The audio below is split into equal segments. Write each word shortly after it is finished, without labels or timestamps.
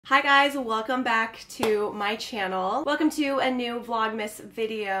Hi guys, welcome back to my channel. Welcome to a new Vlogmas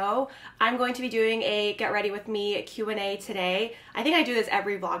video. I'm going to be doing a get ready with me Q&A today. I think I do this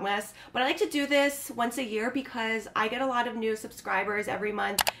every Vlogmas, but I like to do this once a year because I get a lot of new subscribers every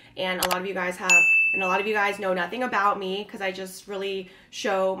month, and a lot of you guys know nothing about me because I just really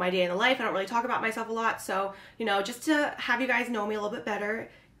show my day in the life. I don't really talk about myself a lot, so you know, just to have you guys know me a little bit better,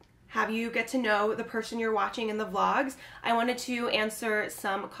 have you get to know the person you're watching in the vlogs. I wanted to answer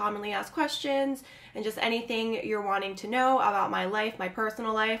some commonly asked questions and just anything you're wanting to know about my life, my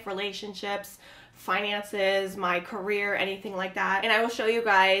personal life, relationships, finances, my career, anything like that. And I will show you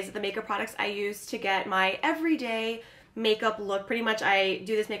guys the makeup products I use to get my everyday makeup look. Pretty much I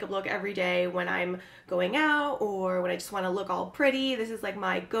do this makeup look every day when I'm going out or when I just want to look all pretty. This is like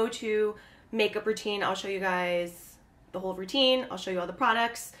my go-to makeup routine. I'll show you guys the whole routine. I'll show you all the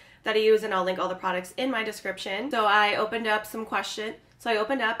products that I use, and I'll link all the products in my description. So I opened up some questions. I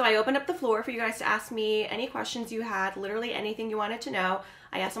opened up the floor for you guys to ask me any questions you had, literally anything you wanted to know.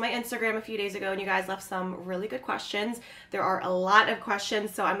 I asked on my Instagram a few days ago and you guys left some really good questions. There are a lot of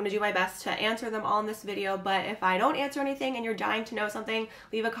questions, so I'm gonna do my best to answer them all in this video, but if I don't answer anything and you're dying to know something,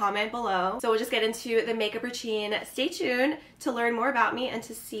 leave a comment below. So we'll just get into the makeup routine. Stay tuned to learn more about me and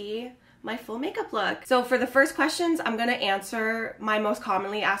to see my full makeup look. So for the first questions, I'm gonna answer my most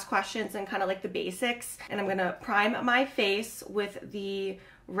commonly asked questions and kind of like the basics. And I'm gonna prime my face with the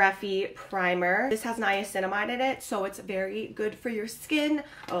Refi primer. This has niacinamide in it, so it's very good for your skin.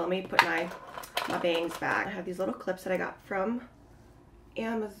 Oh, let me put my bangs back. I have these little clips that I got from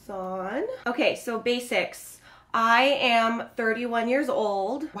Amazon. Okay, so basics. I am 31 years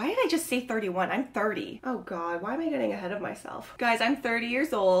old. Why did I just say 31? I'm 30. Oh God, why am I getting ahead of myself? Guys, I'm 30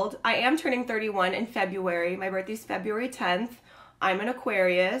 years old. I am turning 31 in February. My birthday's February 10th. I'm an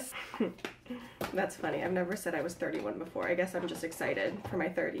Aquarius. That's funny. I've never said I was 31 before. I guess I'm just excited for my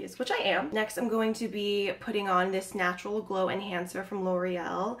 30s, which I am. Next, I'm going to be putting on this Natural Glow Enhancer from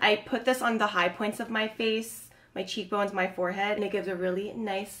L'Oreal. I put this on the high points of my face, my cheekbones, my forehead, and it gives a really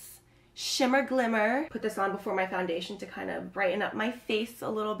nice shimmer glimmer. Put this on before my foundation to kind of brighten up my face a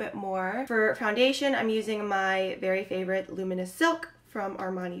little bit more. For foundation, I'm using my very favorite Luminous Silk from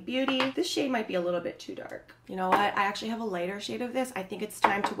Armani Beauty. This shade might be a little bit too dark. You know what? I actually have a lighter shade of this. I think it's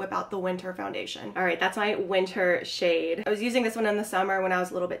time to whip out the winter foundation. All right, that's my winter shade. I was using this one in the summer when I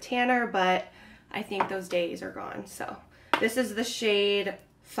was a little bit tanner, but I think those days are gone. So this is the shade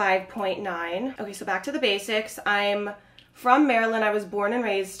 5.9. Okay, so back to the basics. I'm from Maryland. I was born and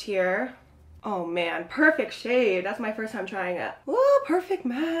raised here. Oh man, perfect shade. That's my first time trying it. Ooh, perfect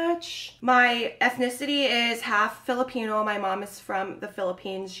match. My ethnicity is half Filipino. My mom is from the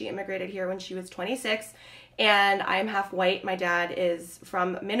Philippines. She immigrated here when she was 26. And I'm half white. My dad is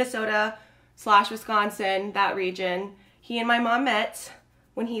from Minnesota/Wisconsin, that region. He and my mom met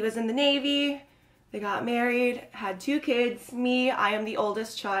when he was in the Navy. They got married, had 2 kids. Me, I am the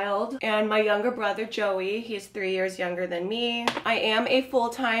oldest child, and my younger brother, Joey, he's 3 years younger than me. I am a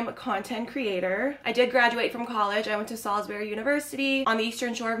full-time content creator. I did graduate from college. I went to Salisbury University on the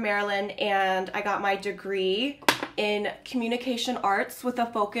Eastern Shore of Maryland, and I got my degree in communication arts with a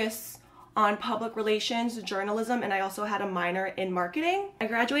focus on public relations, journalism, and I also had a minor in marketing. I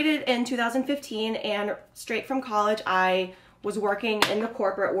graduated in 2015, and straight from college, I was working in the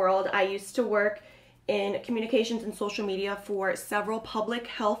corporate world. I used to work in communications and social media for several public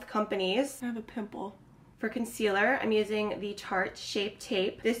health companies. I have a pimple. For concealer, I'm using the Tarte Shape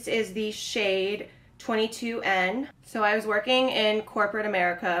Tape. This is the shade 22N. So I was working in corporate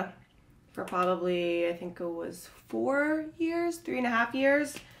America for probably, I think it was 4 years, 3.5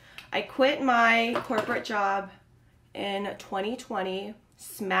 years. I quit my corporate job in 2020,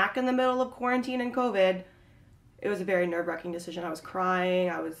 smack in the middle of quarantine and COVID. It was a very nerve-wracking decision. I was crying,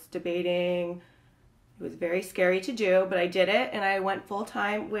 I was debating. It was very scary to do, but I did it, and I went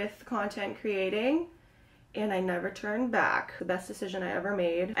full-time with content creating, and I never turned back. The best decision I ever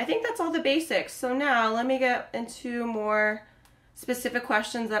made. I think that's all the basics. So now let me get into more specific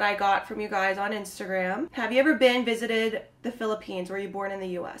questions that I got from you guys on Instagram. Have you ever visited the Philippines? Were you born in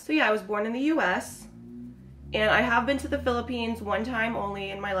the US? So yeah, I was born in the US, and I have been to the Philippines one time only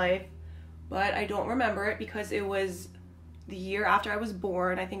in my life, but I don't remember it because it was the year after I was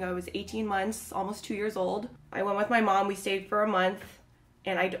born. I think I was 18 months, almost 2 years old. I went with my mom. We stayed for a month,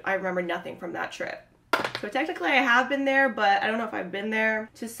 and I remember nothing from that trip. So technically I have been there, but I don't know if I've been there.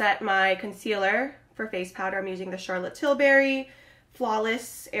 To set my concealer for face powder, I'm using the Charlotte Tilbury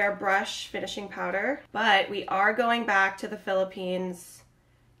Flawless Airbrush Finishing Powder. But we are going back to the Philippines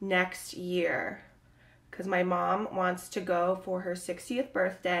next year because my mom wants to go for her 60th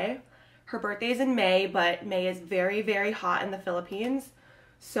birthday. Her birthday is in May, but May is very, very hot in the Philippines.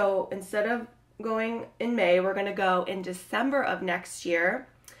 So instead of going in May, we're gonna go in December of next year,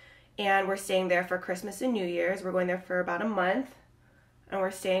 and we're staying there for Christmas and New Year's. We're going there for about a month, and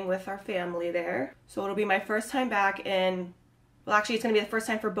we're staying with our family there. So it'll be my first time back in, well, actually it's gonna be the first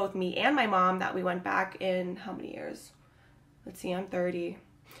time for both me and my mom that we went back in how many years? Let's see, I'm 30.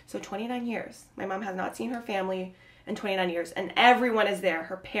 So 29 years. My mom has not seen her family in 29 years, and everyone is there.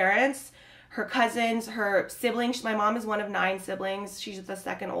 Her parents, her cousins, her siblings. My mom is one of 9 siblings. She's the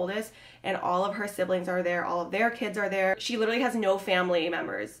second oldest, and all of her siblings are there. All of their kids are there. She literally has no family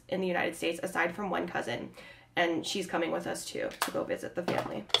members in the United States aside from one cousin, and she's coming with us too to go visit the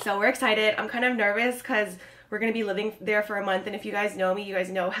family. So we're excited. I'm kind of nervous because we're going to be living there for a month, and if you guys know me, you guys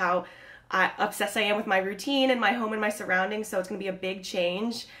know how obsessed I am with my routine and my home and my surroundings, so it's going to be a big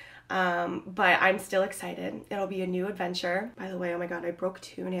change. But I'm still excited. It'll be a new adventure. By the way, oh my god, I broke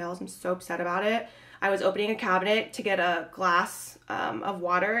 2 nails. I'm so upset about it. I was opening a cabinet to get a glass of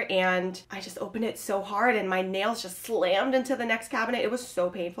water, and I just opened it so hard and my nails just slammed into the next cabinet. It was so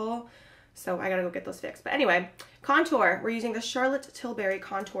painful. So I gotta go get those fixed. But anyway, contour. We're using the Charlotte Tilbury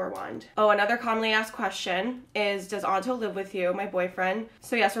contour wand. Oh, another commonly asked question is, does Alto live with you, my boyfriend?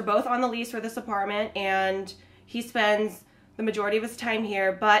 So yes, we're both on the lease for this apartment, and he spends the majority of his time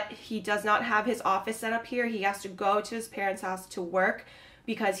here, but he does not have his office set up here. He has to go to his parents' house to work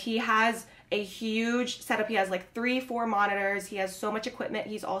because he has a huge setup. He has like 3-4 monitors. He has so much equipment.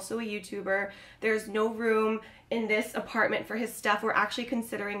 He's also a YouTuber. There's no room in this apartment for his stuff. We're actually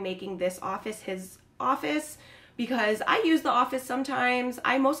considering making this office his office because I use the office sometimes.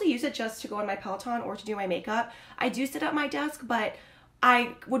 I mostly use it just to go on my Peloton or to do my makeup. I do sit at my desk, but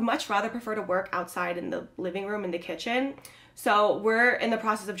I would much rather prefer to work outside in the living room, in the kitchen. So we're in the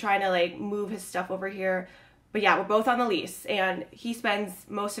process of trying to like move his stuff over here. But yeah, we're both on the lease, and he spends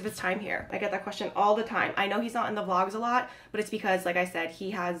most of his time here. I get that question all the time. I know he's not in the vlogs a lot, but it's because, like I said,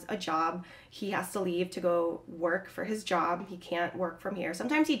 he has a job. He has to leave to go work for his job. He can't work from here.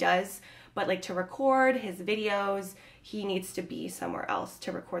 Sometimes he does, but like to record his videos, he needs to be somewhere else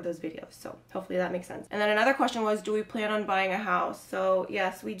to record those videos. So hopefully that makes sense. And then another question was, do we plan on buying a house? So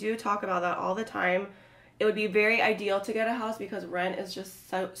yes, we do talk about that all the time. It would be very ideal to get a house because rent is just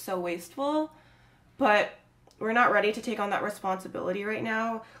so wasteful, but we're not ready to take on that responsibility right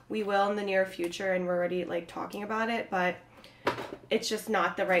now. We will in the near future, and we're already like talking about it, but it's just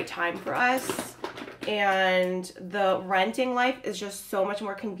not the right time for us. And the renting life is just so much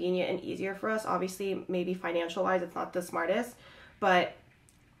more convenient and easier for us. Obviously, maybe financial wise, it's not the smartest, but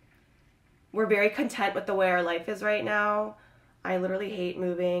we're very content with the way our life is right now. I literally hate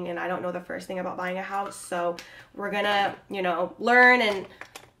moving, and I don't know the first thing about buying a house. So we're gonna, you know, learn and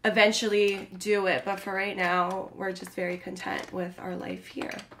eventually do it. But for right now, we're just very content with our life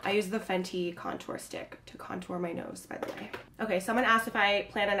here. I use the Fenty contour stick to contour my nose, by the way. Okay, someone asked if I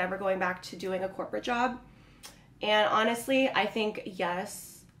plan on ever going back to doing a corporate job. And honestly, I think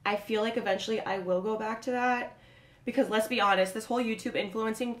yes. I feel like eventually I will go back to that because let's be honest, this whole YouTube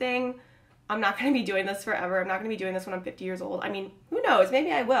influencing thing, I'm not going to be doing this forever. I'm not going to be doing this when I'm 50 years old. I mean, who knows?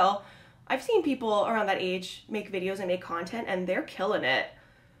 Maybe I will. I've seen people around that age make videos and make content, and they're killing it.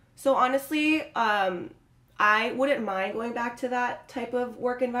 So honestly, I wouldn't mind going back to that type of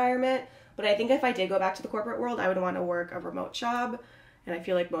work environment, but I think if I did go back to the corporate world, I would want to work a remote job, and I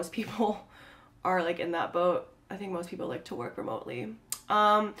feel like most people are like in that boat. I think most people like to work remotely.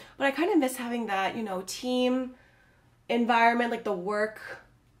 But I kind of miss having that, you know, team environment, like the work,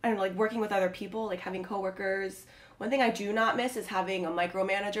 I don't know, like working with other people, like having coworkers. One thing I do not miss is having a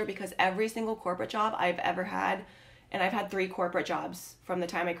micromanager because every single corporate job I've ever had, and I've had 3 corporate jobs from the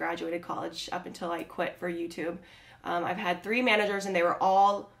time I graduated college up until I quit for YouTube. I've had 3 managers, and they were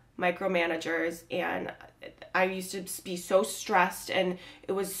all micromanagers, and I used to be so stressed, and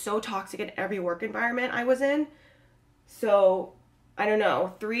it was so toxic in every work environment I was in. So I don't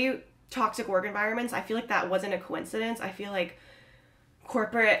know, 3 toxic work environments. I feel like that wasn't a coincidence. I feel like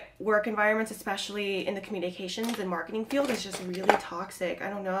corporate work environments, especially in the communications and marketing field, is just really toxic. I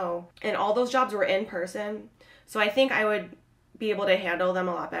don't know. And all those jobs were in person. So I think I would be able to handle them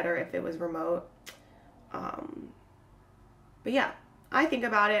a lot better if it was remote. But yeah, I think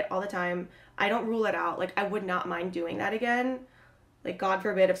about it all the time. I don't rule it out. Like, I would not mind doing that again. Like, God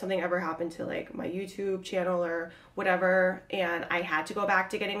forbid if something ever happened to like my YouTube channel or whatever, and I had to go back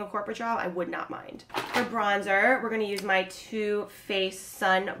to getting a corporate job, I would not mind. For bronzer, we're gonna use my Too Faced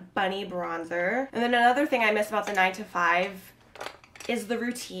Sun Bunny bronzer. And then another thing I miss about the 9 to 5 is the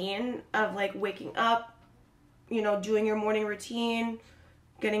routine of like waking up, you know, doing your morning routine,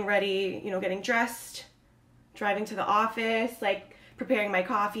 getting ready, you know, getting dressed, driving to the office, like preparing my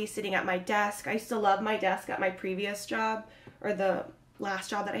coffee, sitting at my desk. I used to love my desk at my previous job, or the last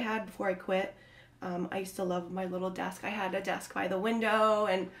job that I had before I quit. I used to love my little desk. I had a desk by the window,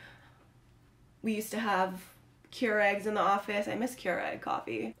 and we used to have Keurig's in the office. I miss Keurig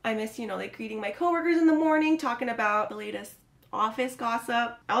coffee. I miss, you know, like greeting my coworkers in the morning, talking about the latest office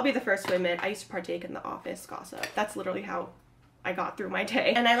gossip. I'll be the first to admit, I used to partake in the office gossip. That's literally how I got through my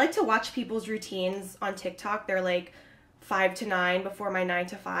day. And I like to watch people's routines on TikTok. They're like 5 to 9 before my 9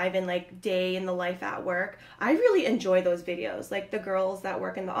 to 5 and like day in the life at work. I really enjoy those videos. Like the girls that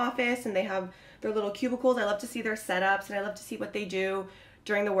work in the office and they have their little cubicles. I love to see their setups and I love to see what they do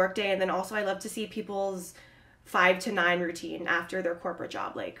during the workday. And then also I love to see people's 5 to 9 routine after their corporate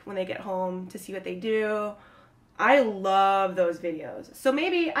job, like when they get home, to see what they do. I love those videos. So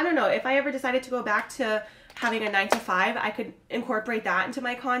maybe, I don't know, if I ever decided to go back to having a 9 to 5, I could incorporate that into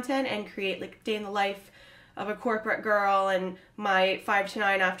my content and create like day in the life of a corporate girl and my 5 to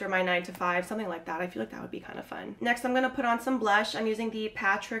 9 after my 9 to 5, something like that. I feel like that would be kind of fun. Next, I'm gonna put on some blush. I'm using the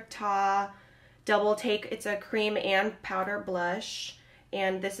Patrick Ta Double Take. It's a cream and powder blush,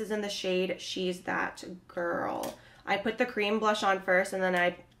 and this is in the shade She's That Girl. I put the cream blush on first and then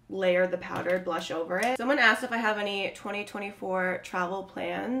I layer the powdered blush over it. Someone asked if I have any 2024 travel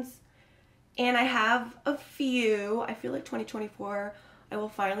plans, and I have a few. I feel like 2024 I will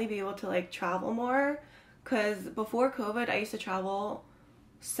finally be able to like travel more, because before COVID I used to travel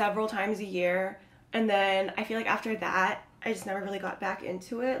several times a year, and then I feel like after that I just never really got back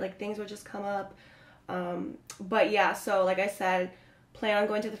into it. Like things would just come up. But yeah, so like I said, plan on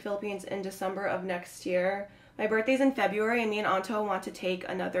going to the Philippines in December of next year. My birthday's in February and me and Alto want to take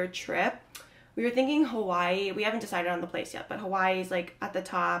another trip. We were thinking Hawaii. We haven't decided on the place yet, but Hawaii's like at the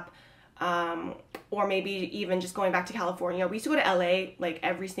top. Or maybe even just going back to California. We used to go to LA like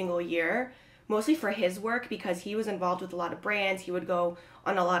every single year, mostly for his work because he was involved with a lot of brands. He would go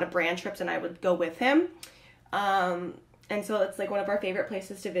on a lot of brand trips and I would go with him. And so it's like one of our favorite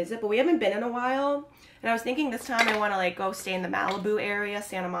places to visit, but we haven't been in a while. And I was thinking this time I want to like go stay in the Malibu area,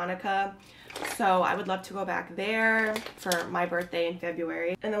 Santa Monica. So I would love to go back there for my birthday in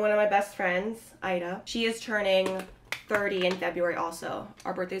February. And then one of my best friends, Ida, she is turning 30 in February also.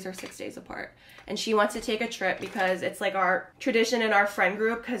 Our birthdays are 6 days apart. And she wants to take a trip because it's like our tradition in our friend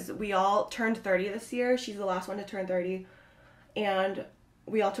group, because we all turned 30 this year. She's the last one to turn 30. And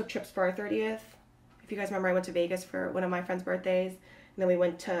we all took trips for our 30th. If you guys remember, I went to Vegas for one of my friend's birthdays. And then we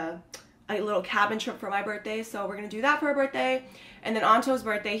went to a little cabin trip for my birthday. So we're going to do that for her birthday. And then Anto's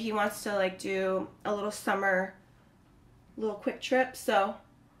birthday, he wants to like do a little summer, little quick trip. So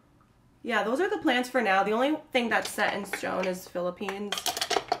yeah, those are the plans for now. The only thing that's set in stone is Philippines.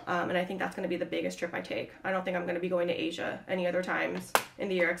 And I think that's going to be the biggest trip I take. I don't think I'm going to be going to Asia any other times in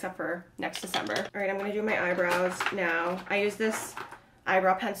the year except for next December. All right, I'm going to do my eyebrows now. I use this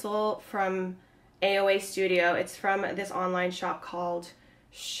eyebrow pencil from AOA Studio. It's from this online shop called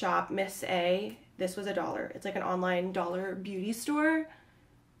Shop Miss A. This was $1. It's like an online dollar beauty store.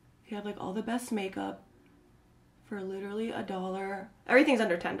 You have like all the best makeup for literally $1. Everything's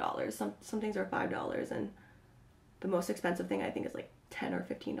under $10. Some things are $5, and the most expensive thing I think is like $10 or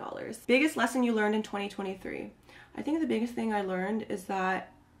 $15. Biggest lesson you learned in 2023. I think the biggest thing I learned is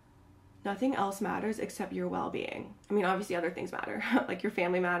that nothing else matters except your well-being. I mean, obviously other things matter, like your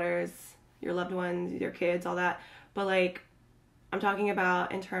family matters, your loved ones, your kids, all that. But like, I'm talking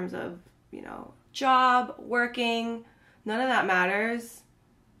about in terms of, you know, job, working, none of that matters.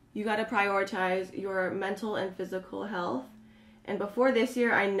 You got to prioritize your mental and physical health. And before this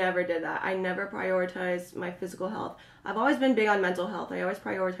year, I never did that. I never prioritized my physical health. I've always been big on mental health. I always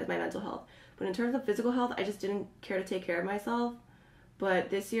prioritized my mental health. But in terms of physical health, I just didn't care to take care of myself. But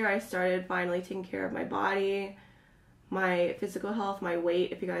this year, I started finally taking care of my body, my physical health, my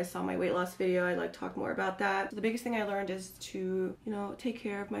weight. If you guys saw my weight loss video, I'd like to talk more about that. So the biggest thing I learned is to, you know, take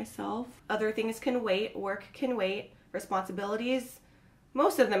care of myself. Other things can wait. Work can wait. Responsibilities,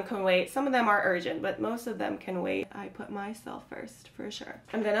 most of them can wait. Some of them are urgent, but most of them can wait. I put myself first, for sure.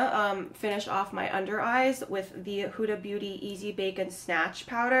 I'm gonna finish off my under eyes with the Huda Beauty Easy Bake and Snatch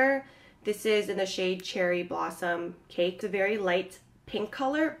powder. This is in the shade Cherry Blossom Cake. It's a very light pink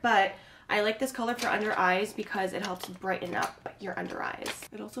color, but I like this color for under eyes because it helps brighten up your under eyes.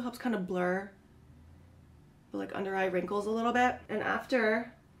 It also helps kind of blur the like under eye wrinkles a little bit. And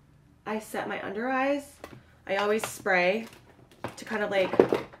after I set my under eyes, I always spray to kind of like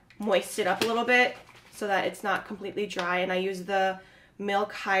moist it up a little bit so that it's not completely dry. And I use the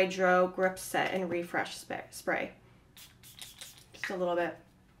Milk Hydro Grip Set and Refresh spray. Just a little bit.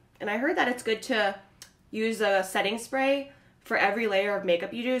 And I heard that it's good to use a setting spray for every layer of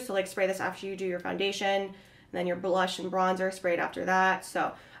makeup you do. So like spray this after you do your foundation, and then your blush and bronzer sprayed after that.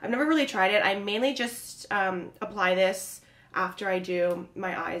 So I've never really tried it. I mainly just apply this after I do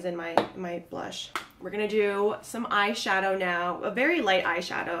my eyes and my blush. We're gonna do some eyeshadow now, a very light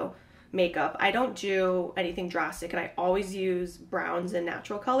eyeshadow makeup. I don't do anything drastic, and I always use browns and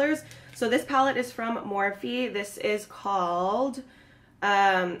natural colors. So this palette is from Morphe. This is called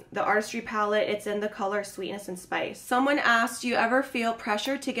the Artistry palette. It's in the color Sweetness and Spice. Someone asked, do you ever feel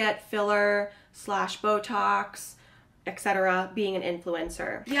pressure to get filler / Botox, etc., being an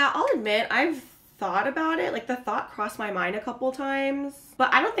influencer? Yeah, I'll admit I've thought about it. Like, the thought crossed my mind a couple times,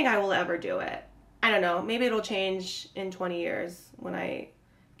 but I don't think I will ever do it. I don't know, maybe it'll change in 20 years when I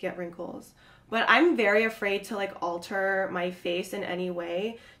get wrinkles. But I'm very afraid to like alter my face in any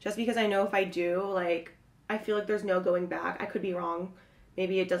way, just because I know if I do, like, I feel like there's no going back. I could be wrong.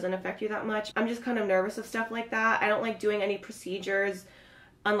 Maybe it doesn't affect you that much. I'm just kind of nervous of stuff like that. I don't like doing any procedures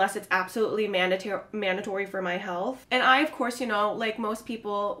unless it's absolutely mandatory for my health. And I, of course, you know, like most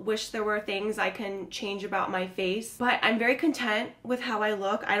people, wish there were things I can change about my face, but I'm very content with how I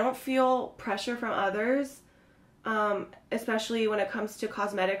look. I don't feel pressure from others, especially when it comes to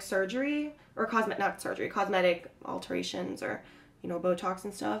cosmetic surgery, or cosmetic alterations, or, you know, Botox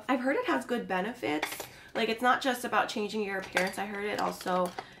and stuff. I've heard it has good benefits. Like, it's not just about changing your appearance. I heard it also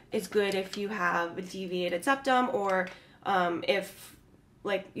is good if you have a deviated septum, or if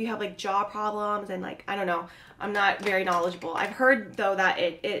like you have like jaw problems, and like, I don't know, I'm not very knowledgeable. I've heard though that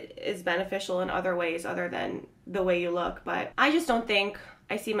it is beneficial in other ways other than the way you look, but I just don't think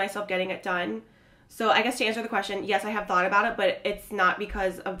I see myself getting it done. So I guess to answer the question, yes, I have thought about it, but it's not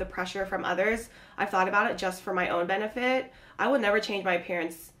because of the pressure from others. I've thought about it just for my own benefit. I would never change my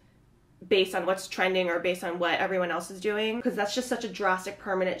appearance based on what's trending or based on what everyone else is doing, because that's just such a drastic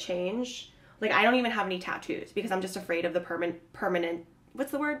permanent change. Like, I don't even have any tattoos because I'm just afraid of the permanent,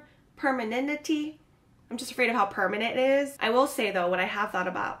 what's the word? Permanentity. I'm just afraid of how permanent it is. I will say though, what I have thought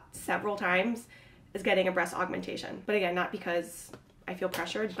about several times is getting a breast augmentation. But again, not because I feel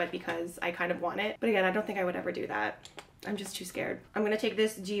pressured, but because I kind of want it. But again, I don't think I would ever do that. I'm just too scared. I'm gonna take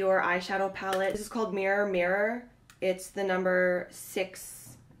this Dior eyeshadow palette. This is called Mirror Mirror. It's the number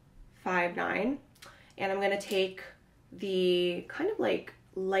 659. And I'm gonna take the kind of like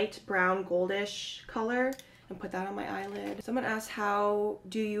light brown goldish color and put that on my eyelid. Someone asked, how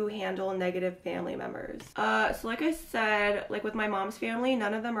do you handle negative family members? So like I said, like with my mom's family,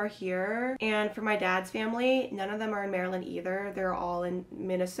 none of them are here. And for my dad's family, none of them are in Maryland either. They're all in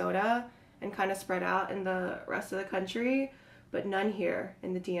Minnesota and kind of spread out in the rest of the country, but none here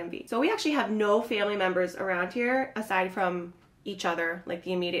in the DMV. So we actually have no family members around here aside from each other, like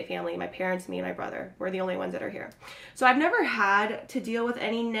the immediate family, my parents, me, and my brother. We're the only ones that are here. So I've never had to deal with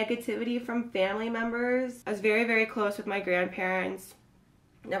any negativity from family members. I was very, very close with my grandparents.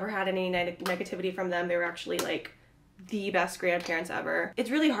 Never had any negativity from them. They were actually like the best grandparents ever.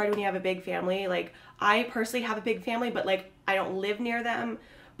 It's really hard when you have a big family. Like, I personally have a big family, but like, I don't live near them.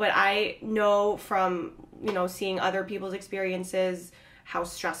 But I know from, you know, seeing other people's experiences how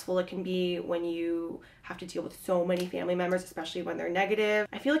stressful it can be when you have to deal with so many family members, especially when they're negative.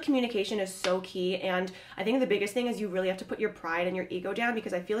 I feel like communication is so key, and I think the biggest thing is you really have to put your pride and your ego down,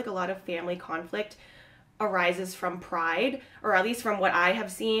 because I feel like a lot of family conflict arises from pride, or at least from what I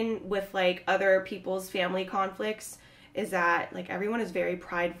have seen with like other people's family conflicts, is that like everyone is very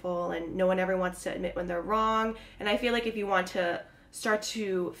prideful and no one ever wants to admit when they're wrong. And I feel like if you want to start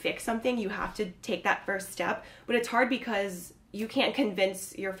to fix something, you have to take that first step, but it's hard because you can't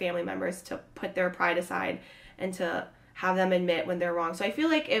convince your family members to put their pride aside and to have them admit when they're wrong. So I feel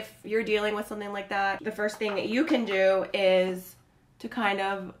like if you're dealing with something like that, the first thing that you can do is to kind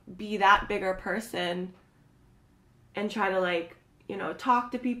of be that bigger person and try to, like, you know,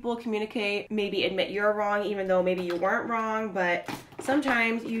 talk to people, communicate, maybe admit you're wrong even though maybe you weren't wrong. But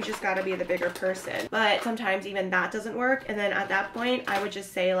sometimes you just gotta be the bigger person. But sometimes even that doesn't work, and then at that point I would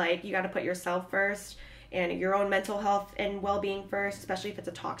just say, like, you gotta put yourself first and your own mental health and well-being first, especially if it's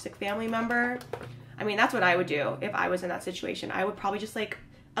a toxic family member. I mean, that's what I would do if I was in that situation. I would probably just like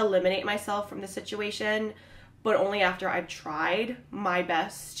eliminate myself from the situation, but only after I've tried my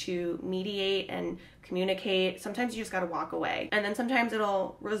best to mediate and communicate. Sometimes you just gotta walk away, and then sometimes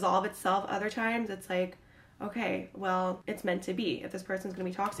it'll resolve itself. Other times it's like, okay, well, it's meant to be if this person's gonna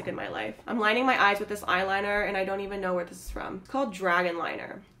be toxic in my life. I'm lining my eyes with this eyeliner, and I don't even know where this is from. It's called Dragon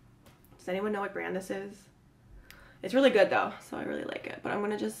Liner. Does anyone know what brand this is? It's really good though, so I really like it. But I'm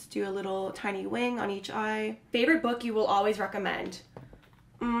gonna just do a little tiny wing on each eye. Favorite book you will always recommend?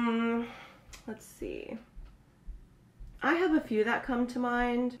 Let's see. I have a few that come to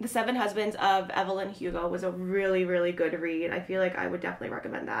mind. The Seven Husbands of Evelyn Hugo was a really, really good read. I feel like I would definitely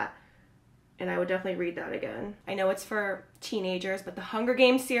recommend that. And I would definitely read that again. I know it's for teenagers, but the Hunger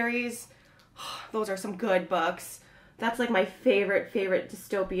Games series, those are some good books. That's like my favorite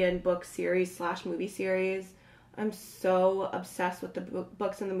dystopian book series / movie series. I'm so obsessed with the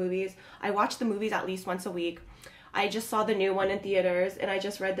books and the movies. I watch the movies at least once a week. I just saw the new one in theaters, and I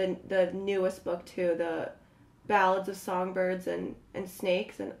just read the newest book too, the Ballads of Songbirds and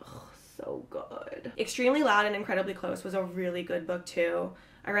Snakes, and so good. Extremely Loud and Incredibly Close was a really good book too.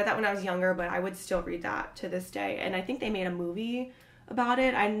 I read that when I was younger, but I would still read that to this day. And I think they made a movie about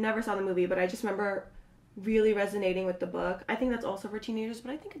it. I never saw the movie, but I just remember really resonating with the book. I think that's also for teenagers,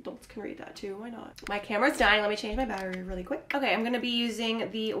 but I think adults can read that too. Why not? My camera's dying. Let me change my battery really quick. Okay, I'm gonna be using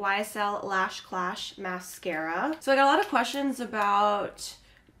the YSL Lash Clash mascara. So I got a lot of questions about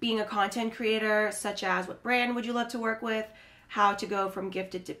being a content creator, such as what brand would you love to work with, how to go from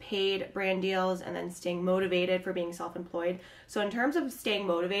gifted to paid brand deals, and then staying motivated for being self-employed. So in terms of staying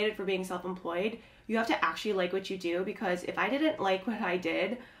motivated for being self-employed, you have to actually like what you do, because if I didn't like what I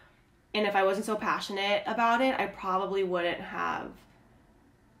did, and if I wasn't so passionate about it, I probably wouldn't have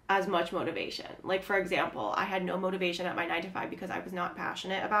as much motivation. Like, for example, I had no motivation at my 9-to-5 because I was not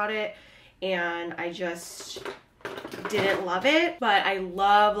passionate about it, and I just didn't love it. But I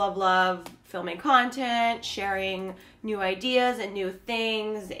love filming content, sharing new ideas and new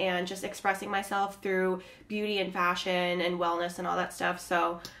things, and just expressing myself through beauty and fashion and wellness and all that stuff.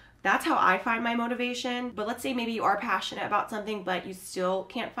 So that's how I find my motivation. But let's say maybe you are passionate about something, but you still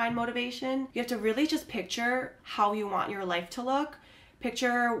can't find motivation. You have to really just picture how you want your life to look.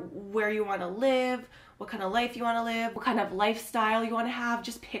 Picture where you want to live, what kind of life you want to live, what kind of lifestyle you want to have.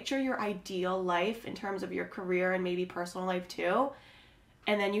 Just picture your ideal life in terms of your career and maybe personal life too.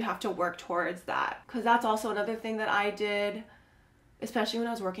 And then you have to work towards that. Because that's also another thing that I did, especially when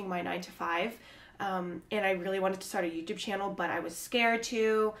I was working my 9-to-5. And I really wanted to start a YouTube channel, but I was scared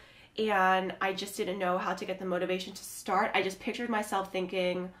to. And I just didn't know how to get the motivation to start. I just pictured myself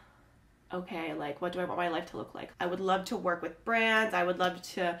thinking, okay, like, what do I want my life to look like? I would love to work with brands. I would love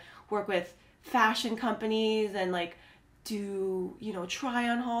to work with fashion companies and like do, you know, try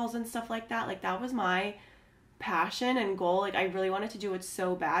on hauls and stuff like that. Like, that was my passion and goal. Like, I really wanted to do it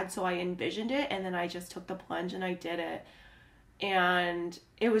so bad. So I envisioned it, and then I just took the plunge and I did it. And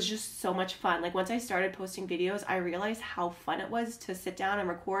it was just so much fun. Like, once I started posting videos, I realized how fun it was to sit down and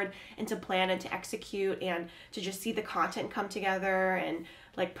record and to plan and to execute and to just see the content come together and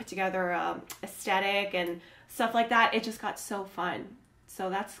like put together aesthetic and stuff like that. It just got so fun.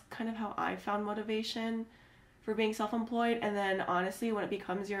 So that's kind of how I found motivation for being self-employed. And then honestly, when it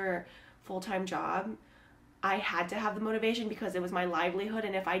becomes your full-time job, I had to have the motivation because it was my livelihood,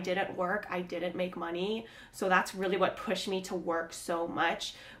 and if I didn't work, I didn't make money. So that's really what pushed me to work so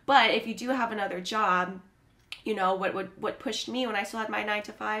much. But if you do have another job, you know, what pushed me when I still had my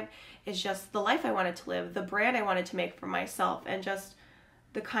 9-to-5 is just the life I wanted to live, the brand I wanted to make for myself, and just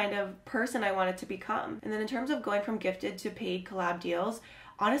the kind of person I wanted to become. And then in terms of going from gifted to paid collab deals,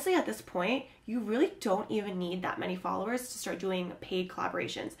 honestly, at this point, you really don't even need that many followers to start doing paid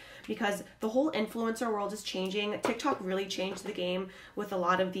collaborations, because the whole influencer world is changing. TikTok really changed the game with a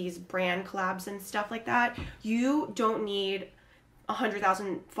lot of these brand collabs and stuff like that. You don't need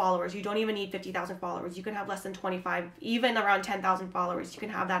 100,000 followers. You don't even need 50,000 followers. You can have less than 25, even around 10,000 followers. You can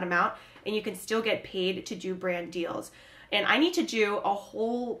have that amount, and you can still get paid to do brand deals. And I need to do a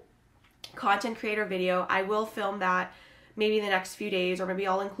whole content creator video. I will film that maybe in the next few days, or maybe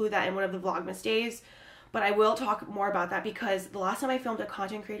I'll include that in one of the Vlogmas days. But I will talk more about that, because the last time I filmed a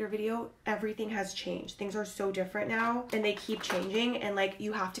content creator video, everything has changed. Things are so different now, and they keep changing, and like,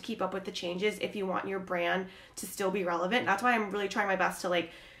 you have to keep up with the changes if you want your brand to still be relevant. That's why I'm really trying my best to,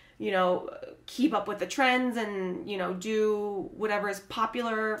 like, you know, keep up with the trends and, you know, do whatever is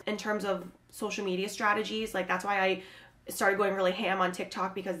popular in terms of social media strategies. Like, that's why I started going really ham on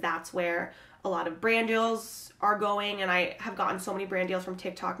TikTok, because that's where a lot of brand deals are going, and I have gotten so many brand deals from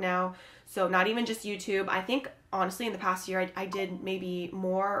TikTok now. So not even just YouTube. I think honestly in the past year I did maybe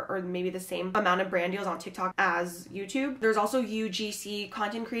more or maybe the same amount of brand deals on TikTok as YouTube. There's also UGC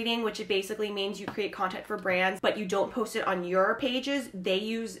content creating, which it basically means you create content for brands, but you don't post it on your pages. They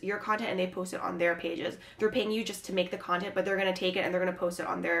use your content and they post it on their pages. They're paying you just to make the content, but they're gonna take it and they're gonna post it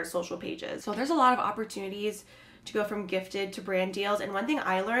on their social pages. So there's a lot of opportunities to go from gifted to brand deals. And one thing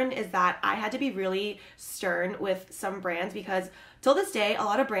I learned is that I had to be really stern with some brands, because till this day, a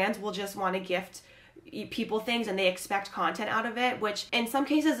lot of brands will just want to gift people things and they expect content out of it, which in some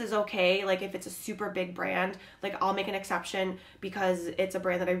cases is okay. Like, if it's a super big brand, like, I'll make an exception because it's a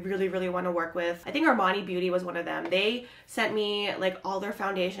brand that I really, really want to work with. I think Armani Beauty was one of them. They sent me like all their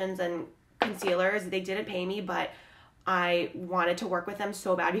foundations and concealers. They didn't pay me, but I wanted to work with them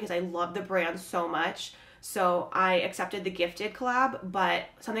so bad because I love the brand so much. So I accepted the gifted collab, but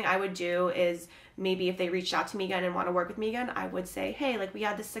something I would do is maybe if they reached out to me again and want to work with me again, I would say, hey, like we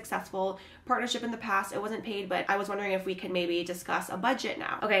had this successful partnership in the past. It wasn't paid, but I was wondering if we could maybe discuss a budget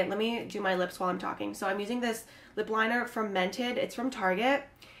now. Okay, let me do my lips while I'm talking. So I'm using this lip liner from Mented. It's from Target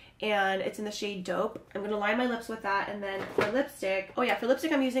and it's in the shade Dope. I'm gonna line my lips with that, and then for lipstick, oh yeah, for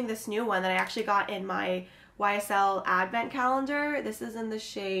lipstick I'm using this new one that I actually got in my YSL advent calendar. This is in the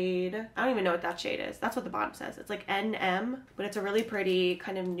shade, I don't even know what that shade is. That's what the bottom says. It's like NM, but it's a really pretty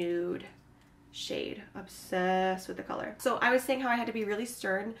kind of nude shade. Obsessed with the color. So I was saying how I had to be really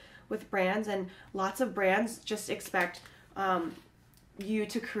stern with brands, and lots of brands just expect you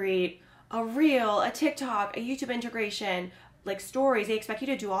to create a reel, a TikTok, a YouTube integration, like stories. They expect you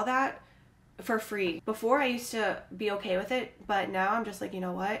to do all that for free. Before I used to be okay with it, but now I'm just like, you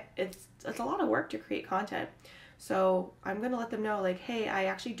know what? It's a lot of work to create content. So I'm gonna let them know like, hey, I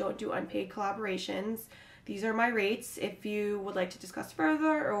actually don't do unpaid collaborations. These are my rates. If you would like to discuss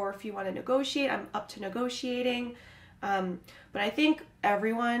further, or if you want to negotiate, I'm up to negotiating. But I think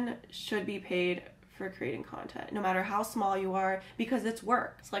everyone should be paid for creating content, no matter how small you are, because it's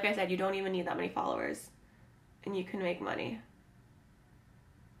work. So like I said, you don't even need that many followers and you can make money.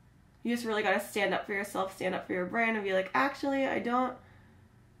 You just really got to stand up for yourself, stand up for your brand, and be like, actually, I don't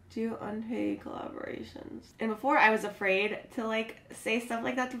do unpaid collaborations. And before, I was afraid to like say stuff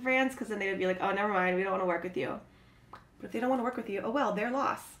like that to brands, because then they would be like, oh, never mind, we don't want to work with you. But if they don't want to work with you, oh well, their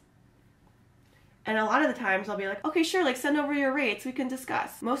loss. And a lot of the times I'll be like, okay, sure, like send over your rates, we can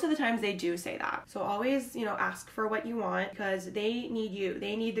discuss. Most of the times they do say that. So always, you know, ask for what you want, because they need you.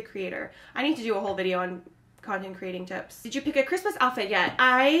 They need the creator. I need to do a whole video on content creating tips. Did you pick a Christmas outfit yet?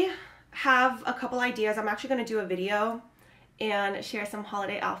 I have a couple ideas. I'm actually going to do a video and share some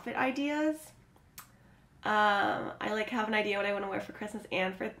holiday outfit ideas. I like have an idea what I want to wear for Christmas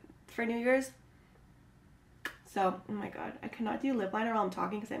and for New Year's. So, oh my god, I cannot do lip liner while I'm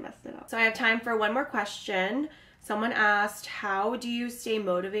talking because I messed it up. So I have time for one more question. Someone asked, how do you stay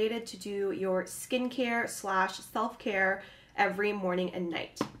motivated to do your skincare / self-care every morning and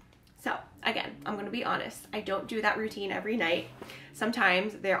night? So again, I'm gonna be honest, I don't do that routine every night.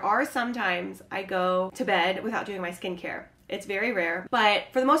 There are sometimes I go to bed without doing my skincare. It's very rare, but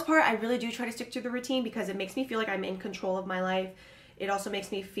for the most part, I really do try to stick to the routine because it makes me feel like I'm in control of my life. It also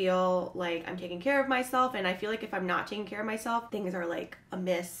makes me feel like I'm taking care of myself, and I feel like if I'm not taking care of myself, things are like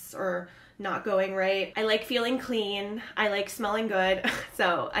amiss or not going right. I like feeling clean. I like smelling good.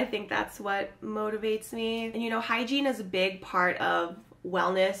 So I think that's what motivates me. And you know, hygiene is a big part of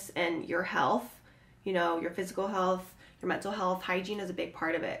wellness and your health, you know, your physical health, your mental health. Hygiene is a big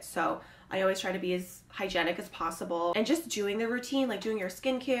part of it. So I always try to be as hygienic as possible, and just doing the routine, like doing your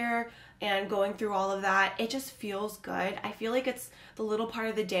skincare and going through all of that, it just feels good. I feel like it's the little part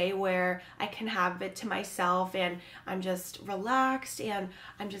of the day where I can have it to myself and I'm just relaxed and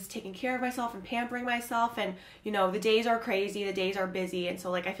I'm just taking care of myself and pampering myself. And you know, the days are crazy, the days are busy, and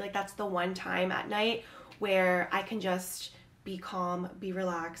so like I feel like that's the one time at night where I can just be calm, be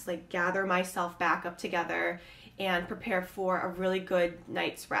relaxed, like gather myself back up together and prepare for a really good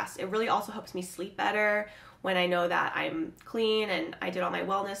night's rest. It really also helps me sleep better when I know that I'm clean and I did all my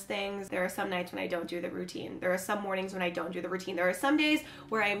wellness things. There are some nights when I don't do the routine. There are some mornings when I don't do the routine. There are some days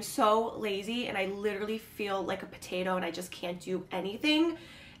where I am so lazy and I literally feel like a potato and I just can't do anything.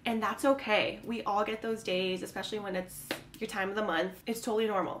 And that's okay. We all get those days, especially when it's your time of the month. It's totally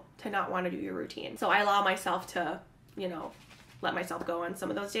normal to not want to do your routine. So I allow myself to, you know, let myself go on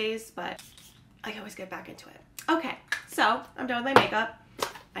some of those days, but I always get back into it. Okay, so I'm done with my makeup,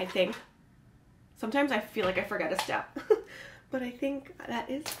 I think. Sometimes I feel like I forget a step, but I think that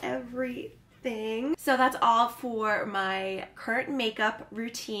is everything. So that's all for my current makeup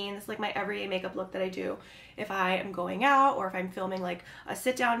routine. It's like my everyday makeup look that I do if I am going out or if I'm filming like a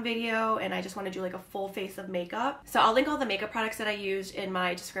sit down video and I just want to do like a full face of makeup. So I'll link all the makeup products that I used in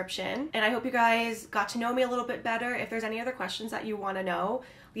my description. And I hope you guys got to know me a little bit better. If there's any other questions that you want to know,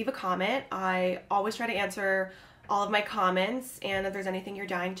 leave a comment. I always try to answer all of my comments, and if there's anything you're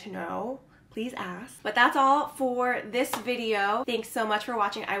dying to know, please ask. But that's all for this video. Thanks so much for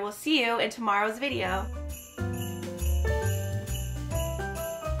watching. I will see you in tomorrow's video.